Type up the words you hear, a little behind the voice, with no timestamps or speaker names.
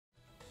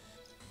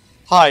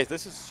Hi,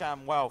 this is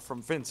Sham Wow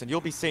from Vince, and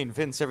you'll be saying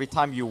Vince every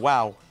time you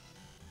wow.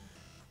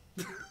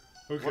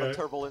 Okay. What a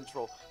terrible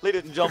intro.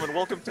 Ladies and gentlemen,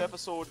 welcome to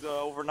episode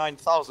over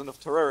 9,000 of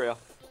Terraria.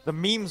 The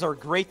memes are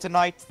great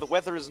tonight, the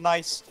weather is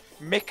nice,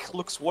 Mick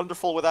looks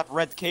wonderful with that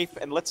red cape,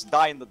 and let's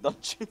die in the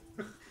dungeon.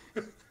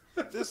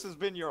 This has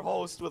been your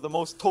host with the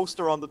most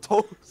toaster on the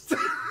toast.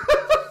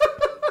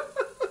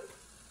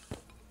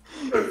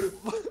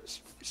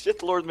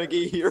 Shit Lord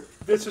McGee here.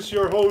 This is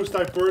your host,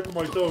 I burnt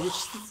my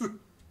toast.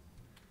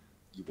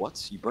 You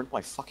what? You burnt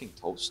my fucking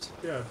toast?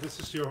 Yeah, this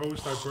is your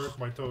host, I burnt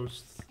my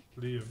toast,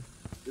 Liam.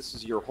 This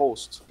is your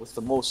host with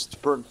the most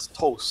burnt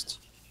toast.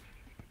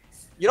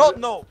 You know what?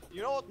 No.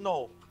 You know what?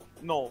 No.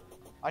 No.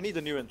 I need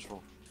a new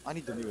intro. I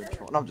need a new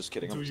intro. No, I'm just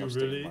kidding. Do I'm you just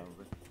really?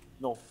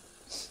 No.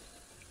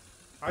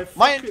 My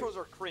My intros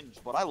are cringe,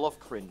 but I love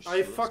cringe.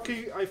 I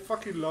fucking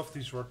love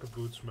these rocket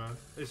boots, man.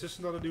 Is this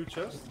not a new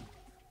chest?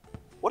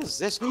 What is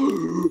this?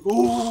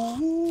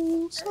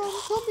 Ooh,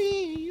 Santa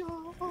Mia.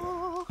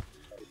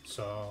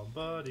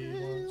 Somebody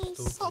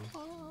wants to Santa.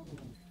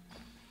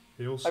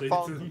 Hail I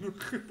found-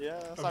 Satan.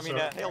 Yes, I'm I mean,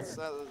 sorry. hail.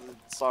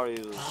 Sorry.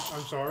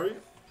 I'm sorry?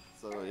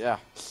 So yeah.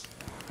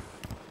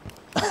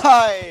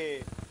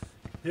 Hi.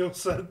 Hail This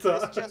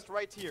Santa. chest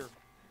right here.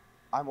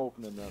 I'm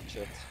opening that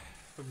chest.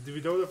 We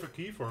don't have a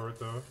key for it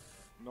though.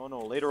 No.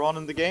 Later on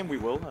in the game we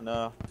will. And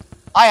I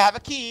have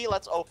a key.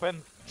 Let's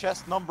open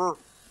chest number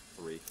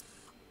 3.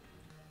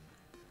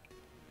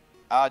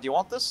 Do you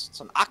want this? It's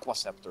an aqua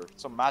scepter.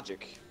 It's some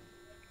magic.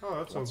 Oh, that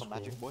Want sounds some cool.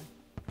 magic, boy?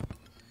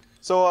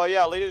 So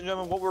yeah, ladies and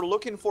gentlemen, what we're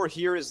looking for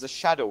here is the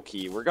shadow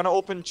key. We're gonna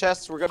open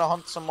chests. We're gonna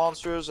hunt some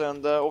monsters,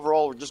 and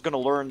overall, we're just gonna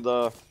learn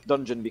the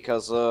dungeon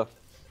because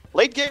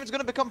late game is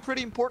gonna become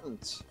pretty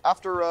important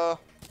after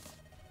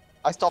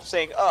I stop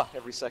saying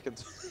every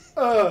second.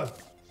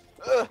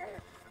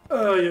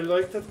 You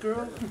like that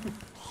girl?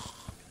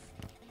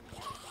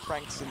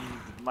 Pranks in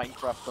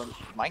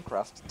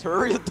Minecraft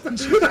Terraria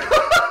dungeon.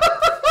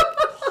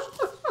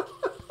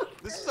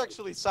 This is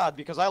actually sad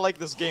because I like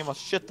this game a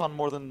shit ton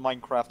more than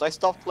Minecraft. I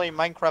stopped playing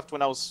Minecraft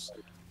when I was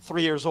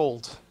 3 years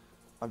old.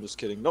 I'm just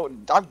kidding. No,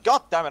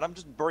 God damn it! I'm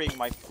just burying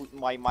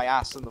my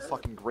ass in the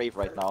fucking grave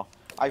right now.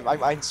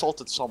 I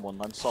insulted someone.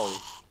 I'm sorry.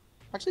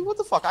 Actually, what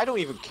the fuck? I don't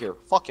even care.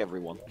 Fuck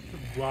everyone.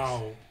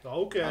 Wow.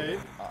 Okay.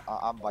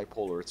 I'm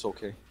bipolar. It's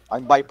okay.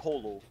 I'm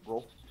bipolar,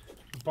 bro.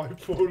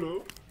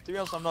 Bipolar. To be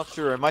honest, I'm not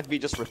sure. I might be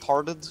just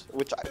retarded,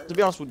 which, to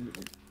be honest, would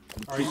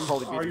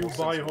probably be Are the you most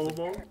bi sensible.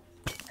 homo?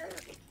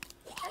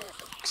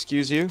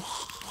 Excuse you?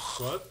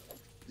 What?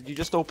 Did you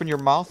just open your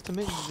mouth to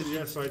me?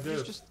 Yes, I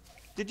did.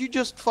 Did you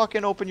just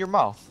fucking open your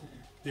mouth?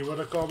 Do you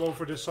wanna come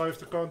over this side of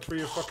the country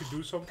and fucking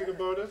do something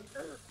about it?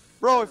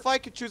 Bro, if I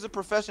could choose a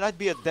profession, I'd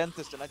be a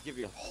dentist and I'd give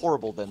you a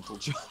horrible dental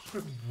job.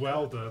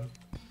 Well then.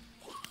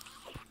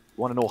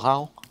 Wanna know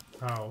how?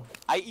 How?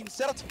 I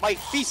insert my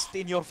fist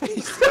in your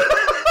face.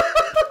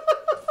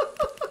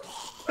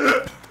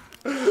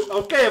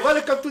 Okay,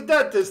 welcome to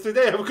dentist.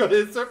 Today I'm gonna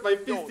insert my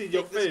fist Yo, in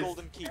your take this face.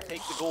 golden key.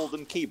 Take the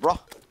golden key, bro.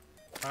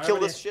 I Kill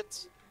already- this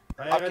shit.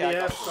 I Okay, already I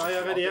got have. it. I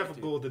already I'll have give a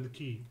it golden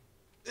key.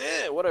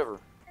 Whatever.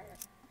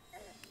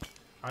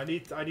 I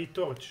need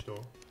torch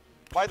though.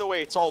 By the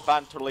way, it's all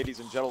banter, ladies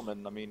and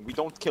gentlemen. I mean, we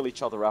don't kill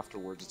each other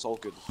afterwards. It's all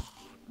good.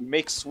 We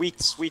make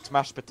sweet, sweet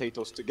mashed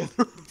potatoes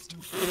together.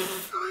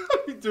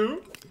 We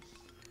do.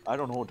 I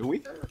don't know, do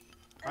we?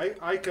 I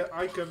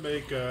can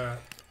make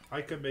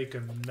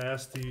a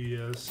nasty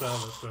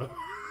salad though.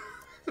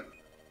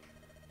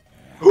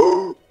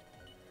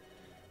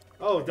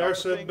 Oh,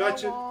 there's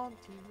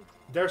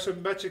a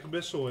magic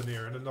missile in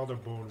here and another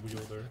bone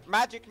wielder.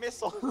 Magic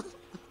missile.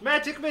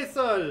 Magic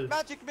missile!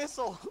 Magic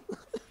missile.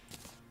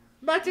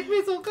 Magic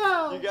missile,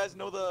 go! Do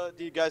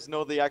you guys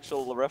know the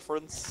actual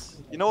reference?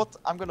 You know what?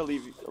 I'm gonna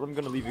leave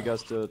you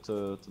guys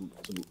to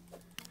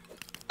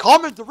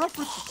comment the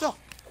reference yourself.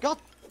 God,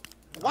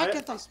 why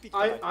can't I speak?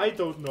 I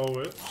don't know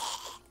it.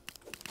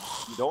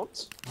 You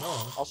don't? No.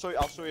 I'll show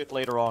you it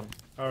later on.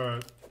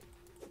 Alright.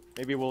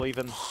 Maybe we'll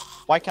even.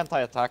 Why can't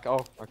I attack?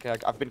 Oh, okay.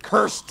 I've been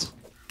cursed.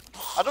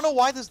 I don't know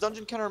why this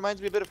dungeon kind of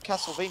reminds me a bit of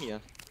Castlevania.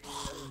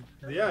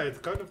 Yeah,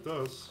 it kind of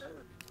does.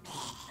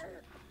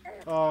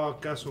 Oh,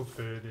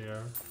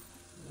 Castlevania.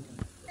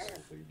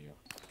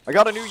 I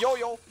got a new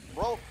yo-yo,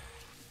 bro.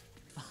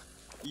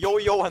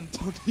 Yo-yo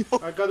Antonio.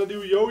 I got a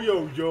new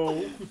yo-yo,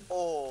 yo.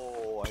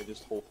 Oh, I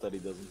just hope that he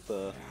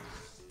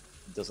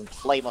doesn't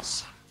flame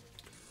us.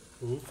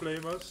 Who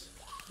flame us?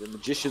 The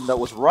magician that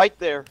was right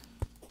there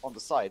on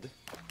the side.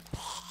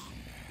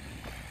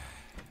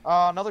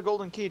 Another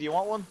golden key. Do you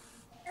want one?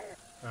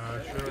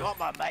 Sure. You want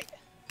one, mate?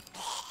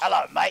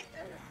 Hello, mate.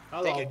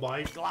 Hello, Take a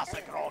Mike. glass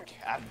of grog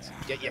and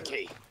get your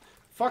key.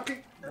 Fucking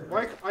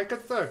Mike, I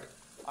get stuck.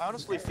 I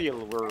honestly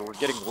feel we're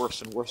getting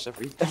worse and worse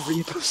every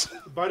episode.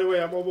 By the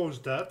way, I'm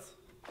almost dead.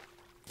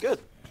 Good.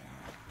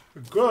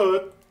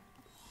 Good.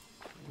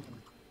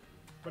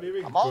 What do you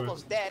mean I'm good?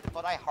 almost dead,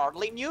 but I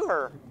hardly knew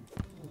her.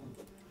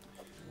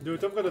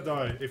 Dude, I'm gonna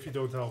die if you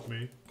don't help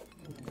me.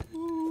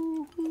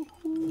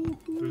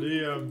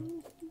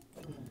 Liam.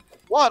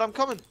 What? I'm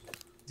coming.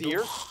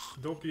 Dear.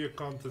 Don't be a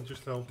cunt and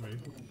just help me.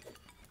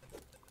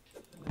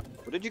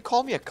 What did you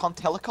call me? A cunt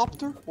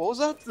helicopter? What was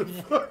that?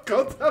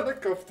 Cunt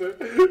helicopter.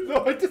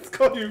 No, I didn't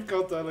call you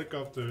cunt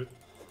helicopter.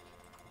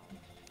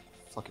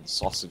 Fucking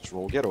sausage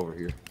roll. Get over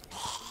here.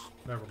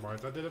 Never mind,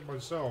 I did it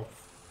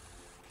myself.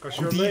 Cause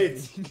you're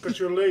late. Cause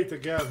you're late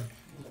again.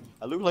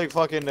 I look like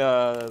fucking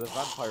the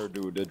vampire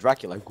dude,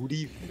 Dracula. Good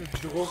evening.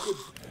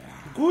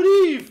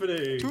 Good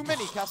evening. Too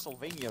many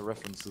Castlevania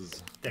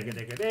references.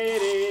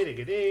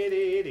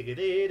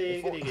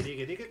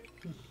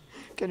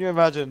 Can you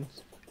imagine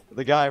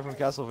the guy from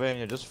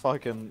Castlevania just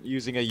fucking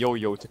using a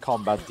yo-yo to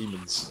combat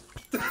demons?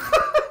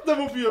 That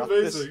would be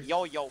amazing.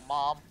 Yo-yo,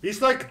 mom.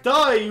 He's like,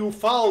 die, you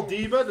foul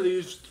demon! And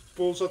he just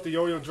pulls out the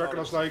yo-yo and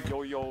Dracula's like,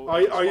 yo-yo,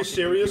 are you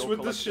serious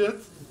with this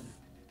shit?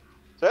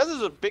 So this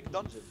is a big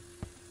dungeon.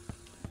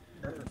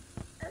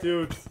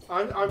 Dude,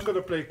 I'm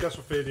gonna play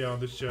Castlevania on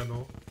this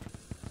channel.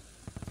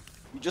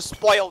 You just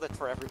spoiled it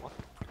for everyone.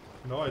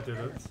 No, I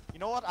didn't. You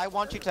know what? I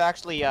want you to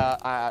actually,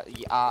 I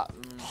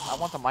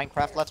want a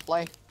Minecraft Let's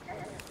Play.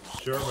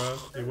 Sure, man.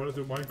 You wanna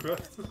do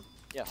Minecraft?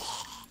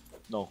 Yes.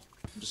 No,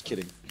 I'm just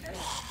kidding.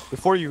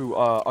 Before you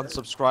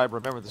unsubscribe,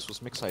 remember this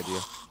was Mick's idea.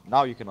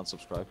 Now you can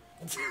unsubscribe.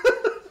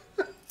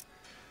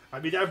 I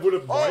mean, I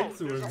wouldn't mind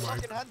doing there's a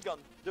fucking Minecraft. handgun.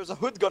 There's a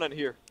hood gun in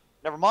here.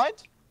 Never mind.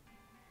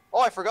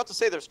 Oh, I forgot to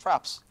say there's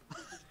traps.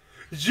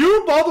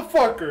 You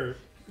motherfucker!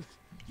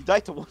 You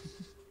died to one.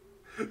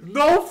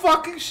 No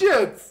fucking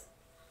shit!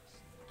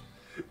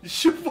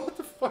 You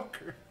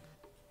motherfucker!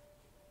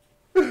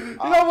 You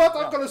know what?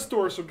 I'm gonna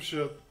store some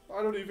shit.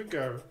 I don't even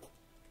care.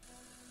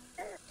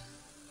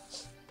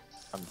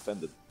 I'm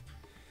offended.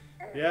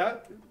 Yeah?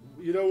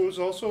 You know who's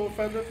also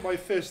offended? My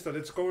fist, and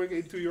it's going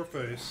into your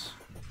face.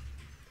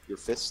 Your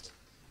fist?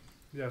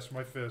 Yes,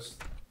 my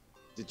fist.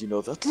 Did you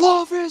know that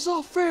love is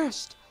a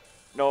fist?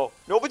 No,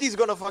 nobody's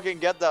gonna fucking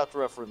get that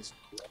reference.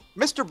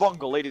 Mr.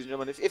 Bungle, ladies and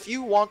gentlemen, if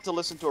you want to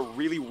listen to a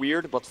really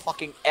weird but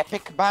fucking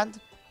epic band,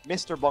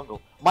 Mr.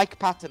 Bungle. Mike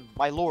Patton,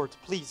 my lord,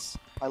 please.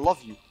 I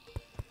love you.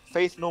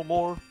 Faith No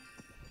More,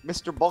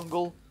 Mr.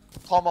 Bungle,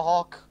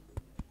 Tomahawk.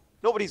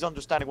 Nobody's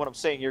understanding what I'm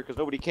saying here because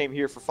nobody came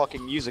here for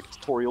fucking music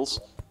tutorials.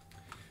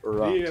 Or,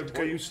 Liam,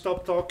 can you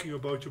stop talking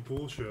about your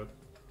bullshit?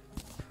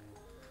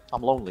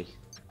 I'm lonely.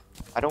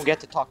 I don't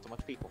get to talk to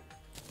much people.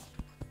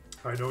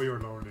 I know you're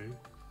lonely.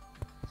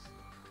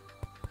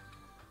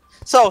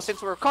 So,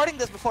 since we're recording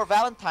this before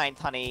Valentine's,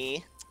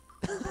 honey,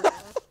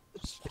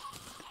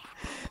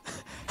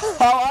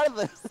 how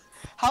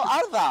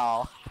are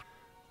thou?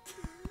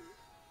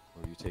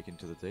 Where are you taken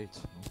to the date?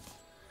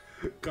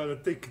 Gotta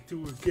take it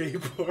to a gay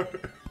bar.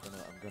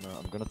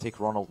 I'm gonna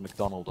take Ronald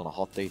McDonald on a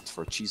hot date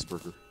for a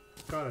cheeseburger.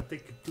 Gotta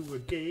take it to a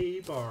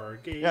gay bar,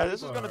 Yeah,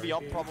 this is gonna be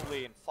up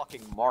probably in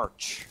fucking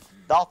March.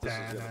 Doubt this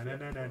is gonna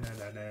be.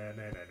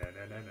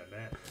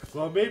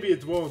 Well, maybe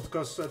it won't,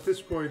 because at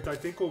this point I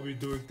think we'll be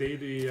doing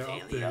daily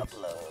updates.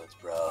 Uploads,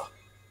 bro.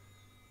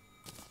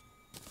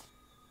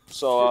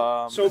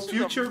 So, so this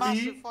future is a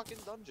massive me, fucking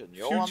dungeon,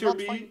 yo. future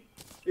me,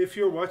 if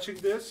you're watching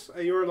this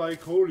and you're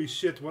like, holy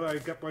shit, what I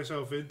get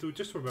myself into,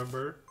 just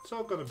remember, it's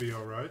all gonna be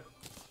alright.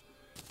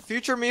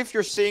 Future me, if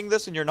you're seeing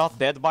this and you're not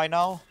dead by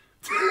now,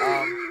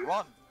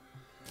 run.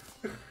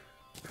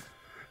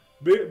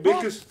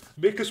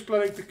 Mick is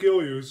planning to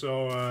kill you,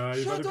 so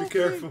you better be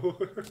careful.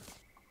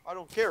 I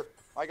don't care.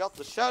 I got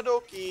the shadow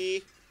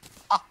key.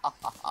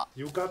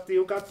 You got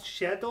the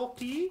shadow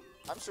key?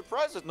 I'm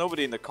surprised that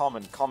nobody in the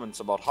comments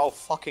about how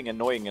fucking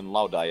annoying and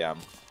loud I am.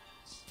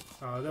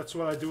 That's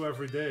what I do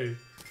every day.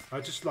 I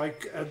just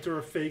like enter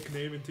a fake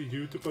name into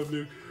YouTube. I'm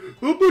like,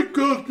 oh my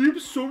god,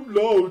 Liam's so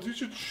loud. You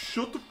should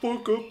shut the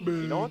fuck up,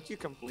 man. You know what you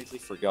completely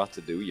forgot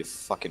to do, you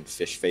fucking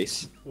fish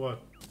face?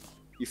 What?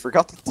 You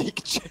forgot to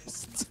take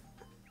chests.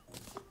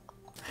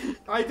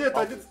 I did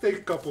take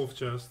a couple of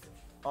chests.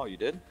 Oh, you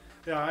did?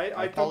 Yeah,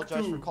 I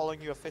apologize for calling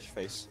you a fish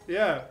face.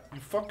 Yeah, you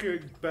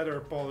fucking better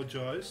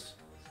apologize.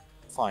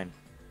 Fine.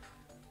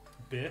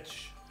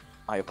 Bitch.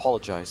 I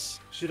apologize.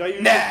 Should I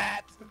use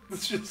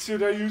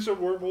should I use a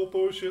wormhole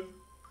potion?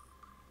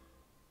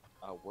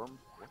 A worm?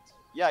 What?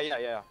 Yeah.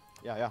 Yeah.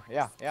 I'm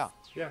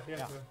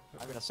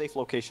in a safe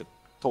location.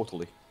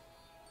 Totally.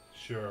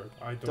 Sure,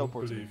 I don't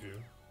Teleport to believe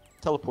you.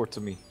 Teleport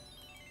to me.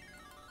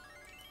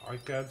 I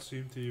can't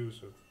seem to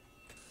use it.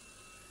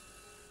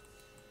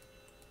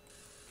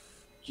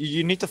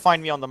 You need to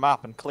find me on the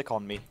map and click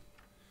on me.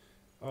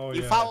 Oh,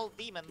 You yeah. foul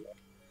demon. That's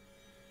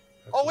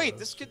Oh what wait, I'm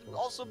this could supposed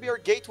also to be our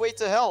gateway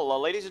to hell,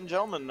 ladies and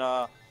gentlemen.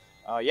 Yeah,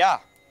 I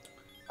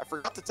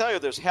forgot to tell you,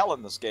 there's hell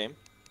in this game.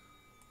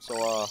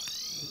 So,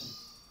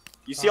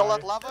 you see all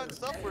that lava and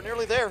stuff? We're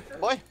nearly there,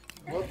 boy.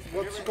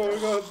 What's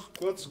going on?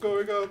 What's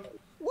going on?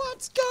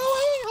 What's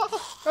going on?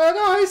 And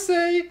I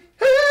say,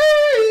 hey.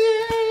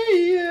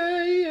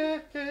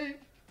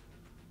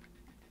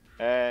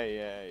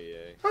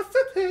 Hey. I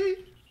said, hey.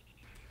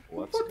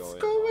 What's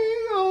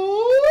going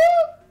on?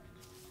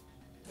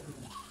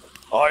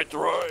 I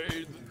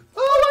tried.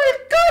 Oh my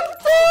god,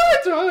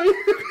 I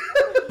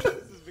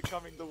This is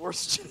becoming the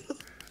worst.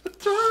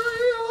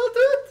 try all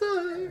the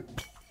time.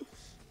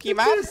 Key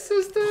man. This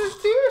is the To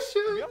be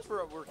tuition. honest,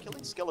 we're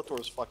killing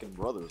Skeletor's fucking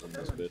brothers in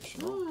this bitch.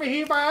 You know?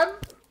 Me man.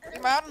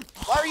 He-Man,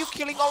 why are you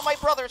killing all my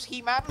brothers,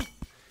 He-Man?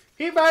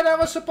 He-Man, I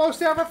was supposed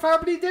to have a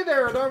family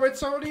dinner. No,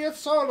 it's only a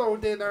solo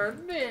dinner.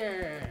 Nah.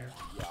 Yeah,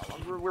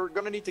 we're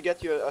gonna need to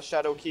get you a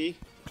shadow key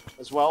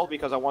as well,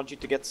 because I want you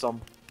to get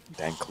some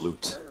dank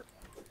loot.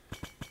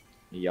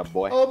 Yeah,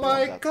 boy. Oh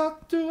my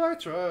god, do I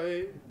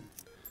try?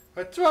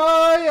 I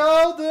try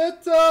all the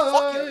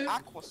Fucking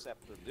time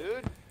Aquaceptor,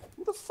 dude.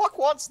 Who the fuck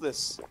wants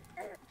this?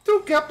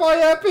 to get my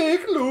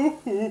epic loot.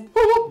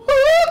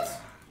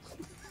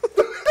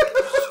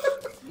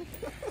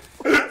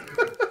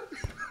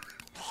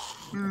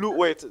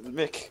 Wait,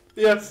 Mick.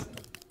 Yes.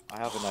 I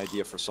have an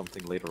idea for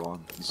something later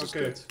on. This is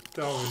Okay, good.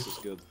 tell me. This is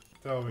good.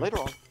 Tell me. Later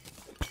on.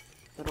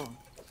 Later on.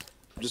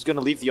 I'm just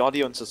gonna leave the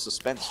audience in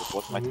suspense of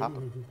what might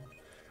happen.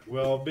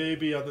 Well,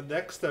 maybe on the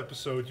next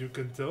episode you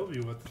can tell me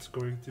what it's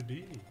going to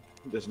be.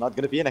 There's not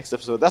gonna be a next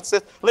episode. That's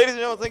it. Ladies and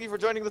gentlemen, thank you for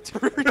joining the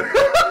Terraria.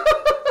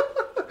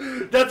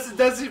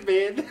 That's it,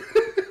 man.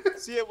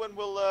 See you when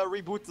we'll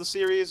reboot the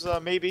series,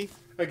 maybe.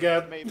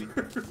 Again. Maybe.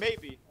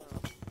 Maybe.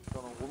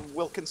 Don't know.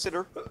 We'll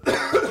consider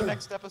the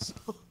next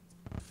episode.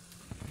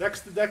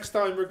 Next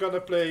time we're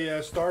gonna play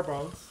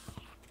Starbound.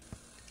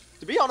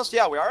 To be honest,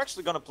 yeah, we are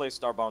actually gonna play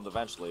Starbound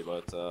eventually,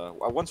 but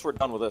once we're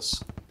done with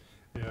this.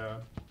 Yeah.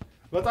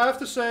 But I have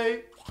to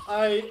say,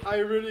 I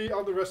really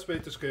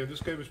underestimate this game.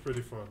 This game is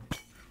pretty fun.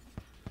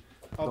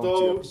 Although...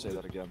 Don't you ever say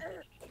that again.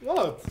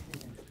 What?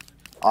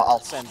 I'll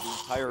send the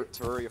entire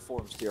Terraria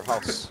forums to your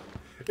house.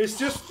 It's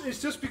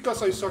just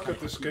because I suck at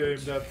this game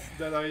that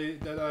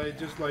I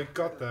just like,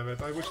 god damn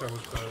it, I wish I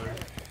was better.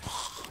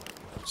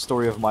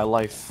 Story of my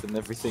life and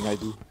everything I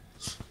do.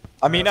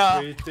 I mean,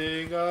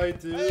 everything I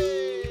do.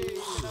 Hey,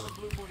 you can have a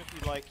blue moon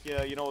if you like.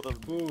 Yeah, you know the.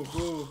 Boom,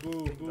 boom,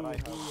 boom, boom, I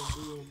have.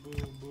 boom,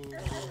 boom, boom, boom.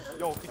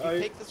 Yo, can you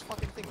take this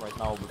fucking thing right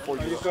now before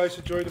Are you? you guys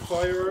enjoy the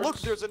fireworks? Look,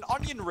 there's an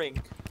onion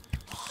ring.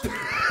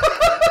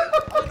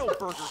 I know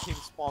Burger King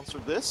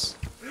sponsored this.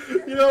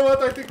 You know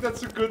what? I think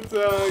that's a good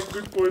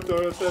point to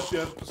end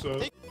the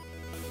episode.